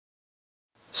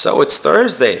So it's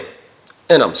Thursday,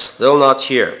 and I'm still not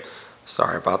here.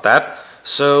 Sorry about that.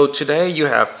 So today you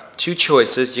have two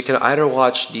choices. You can either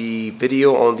watch the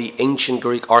video on the ancient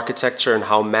Greek architecture and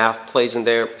how math plays in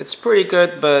there. It's pretty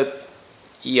good, but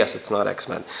yes, it's not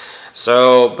X-Men.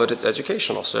 But it's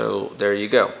educational, so there you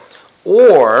go.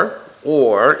 Or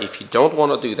if you don't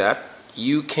want to do that,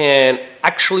 you can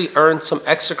actually earn some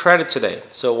extra credit today.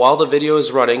 So while the video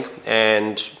is running,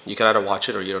 and you can either watch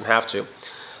it or you don't have to,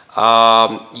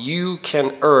 you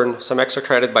can earn some extra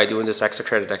credit by doing this extra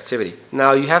credit activity.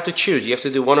 Now you have to choose. You have to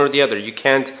do one or the other. You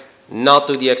can't not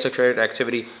do the extra credit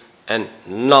activity and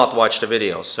not watch the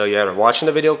video. So you're either watching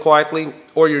the video quietly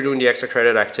or you're doing the extra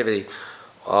credit activity.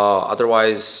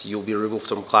 Otherwise, you'll be removed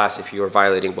from class if you are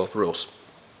violating both rules.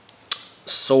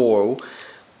 So,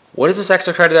 what is this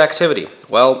extra credit activity?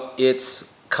 Well,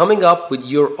 it's coming up with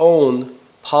your own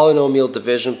polynomial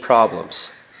division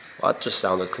problems. Well, that just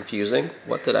sounded confusing.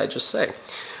 What did I just say?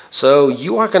 So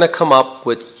you are going to come up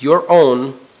with your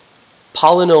own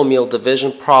polynomial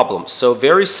division problem. So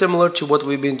very similar to what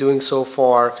we've been doing so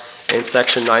far in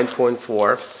section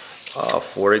 9.4.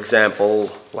 For example,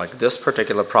 like this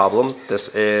particular problem,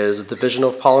 this is division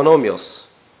of polynomials.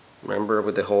 Remember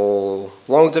with the whole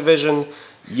long division?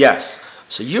 Yes.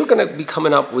 So you're going to be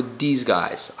coming up with these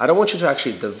guys. I don't want you to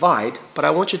actually divide, but I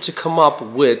want you to come up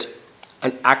with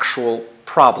an actual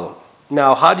problem.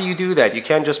 Now, how do you do that? You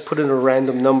can't just put in a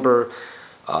random number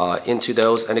into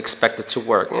those and expect it to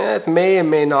work. It may and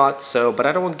may not, but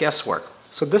I don't want guesswork.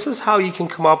 So this is how you can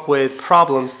come up with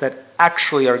problems that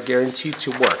actually are guaranteed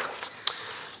to work.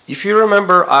 If you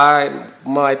remember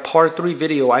my part 3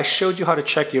 video, I showed you how to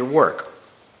check your work.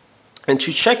 And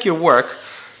to check your work,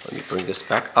 let me bring this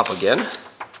back up again.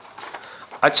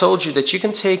 I told you that you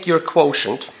can take your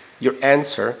quotient, your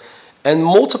answer, and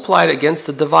multiply it against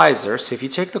the divisor. So if you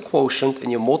take the quotient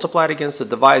and you multiply it against the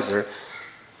divisor,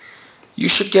 you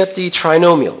should get the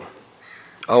trinomial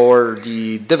or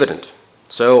the dividend.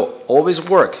 So always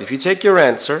works. If you take your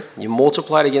answer, you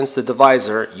multiply it against the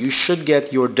divisor, you should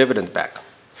get your dividend back.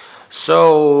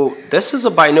 So this is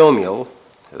a binomial.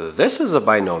 This is a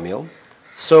binomial.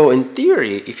 So in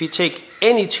theory, if you take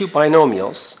any two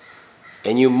binomials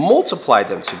and you multiply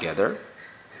them together,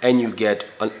 and you get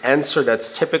an answer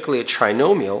that's typically a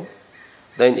trinomial,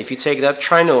 then if you take that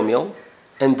trinomial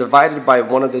and divide it by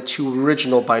one of the two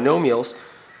original binomials,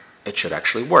 it should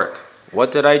actually work.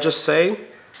 What did I just say?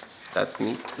 That's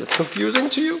confusing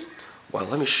to you? Well,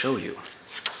 let me show you.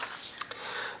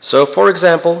 So for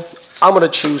example, I'm going to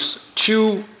choose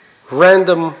two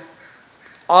random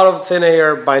out of thin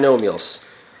air binomials.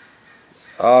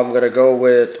 I'm going to go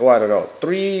with,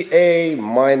 3a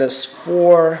minus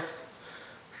 4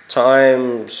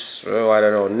 times,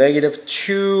 negative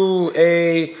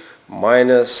 2a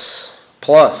minus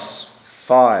plus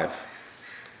 5.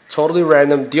 Totally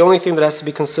random. The only thing that has to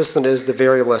be consistent is the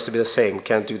variable has to be the same.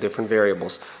 Can't do different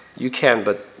variables. You can,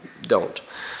 but don't.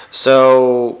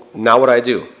 So now what I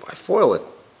do? I FOIL it.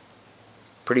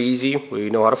 Pretty easy. We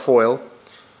know how to FOIL.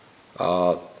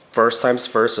 First times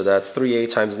first, so that's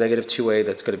 3a times negative 2a.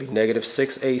 That's going to be negative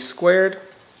 6a squared.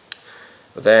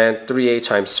 Then 3a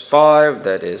times 5,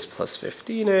 that is plus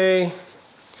 15a.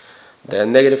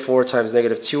 Then negative 4 times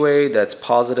negative 2a, that's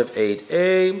positive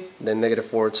 8a. Then negative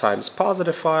 4 times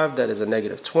positive 5, that is a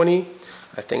negative 20.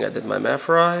 I think I did my math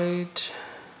right.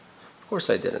 Of course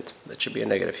I didn't. That should be a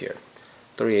negative here.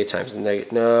 3a times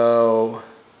negative, no.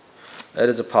 That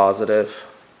is a positive.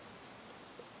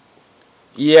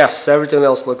 Yes, everything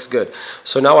else looks good.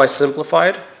 So now I simplify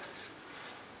it.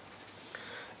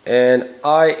 And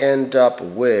I end up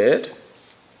with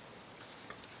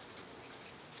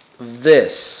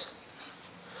this.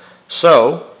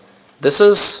 So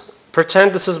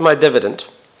pretend this is my dividend.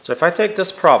 So if I take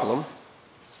this problem,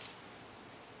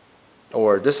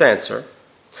 or this answer,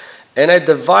 and I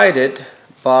divide it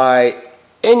by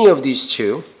any of these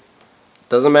two,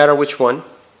 doesn't matter which one.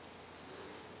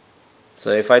 So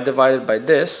if I divide it by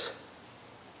this,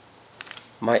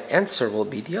 my answer will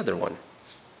be the other one.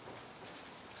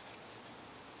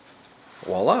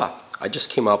 Voila! I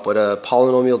just came up with a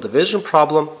polynomial division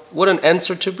problem with an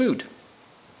answer to boot.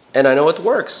 And I know it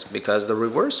works because the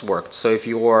reverse worked. So if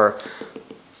your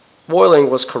FOILing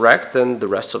was correct, then the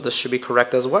rest of this should be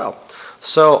correct as well.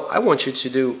 So I want you to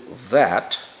do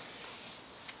that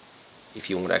if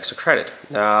you want extra credit.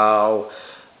 Now,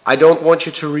 I don't want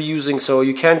you to reusing, so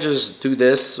you can't just do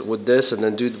this with this and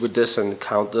then do it with this and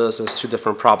count this as two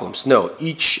different problems. No,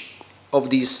 each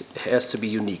of these has to be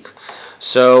unique.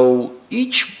 So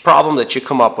each problem that you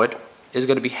come up with is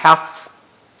going to be half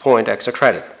point extra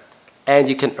credit. And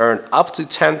you can earn up to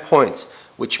 10 points,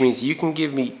 which means you can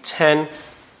give me 10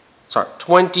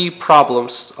 20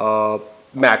 problems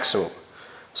maximum.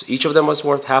 So each of them was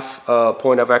worth half a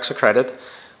point of extra credit.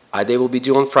 They will be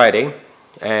due on Friday,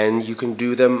 and you can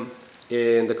do them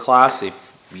in the class. If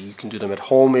you can do them at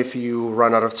home if you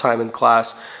run out of time in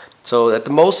class. So at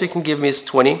the most you can give me is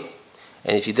 20.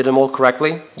 And if you did them all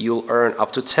correctly, you'll earn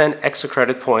up to 10 extra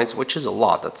credit points, which is a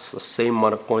lot. That's the same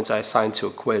amount of points I assigned to a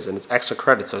quiz, and it's extra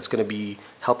credit, so it's going to be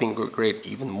helping your grade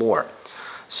even more.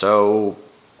 So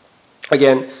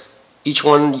again, each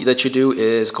one that you do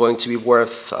is going to be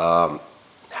worth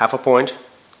half a point,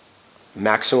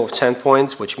 maximum of 10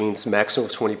 points, which means maximum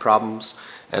of 20 problems.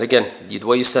 And again, the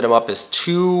way you set them up is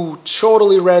two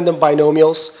totally random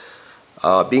binomials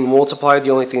being multiplied.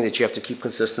 The only thing that you have to keep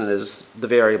consistent is the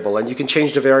variable, and you can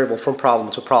change the variable from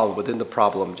problem to problem within the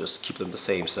problem, just keep them the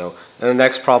same. So in the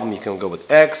next problem you can go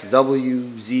with x,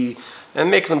 w, z,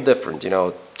 and make them different,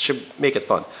 should make it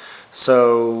fun.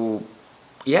 So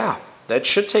yeah, that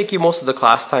should take you most of the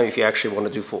class time if you actually want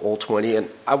to do for all 20, and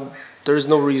there's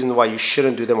no reason why you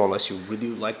shouldn't do them unless you really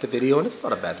like the video, and it's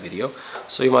not a bad video,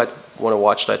 so you might want to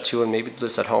watch that too and maybe do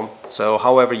this at home. So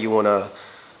however you want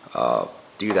to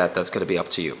do that, that's going to be up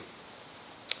to you.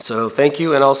 So thank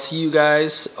you, and I'll see you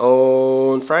guys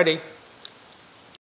on Friday.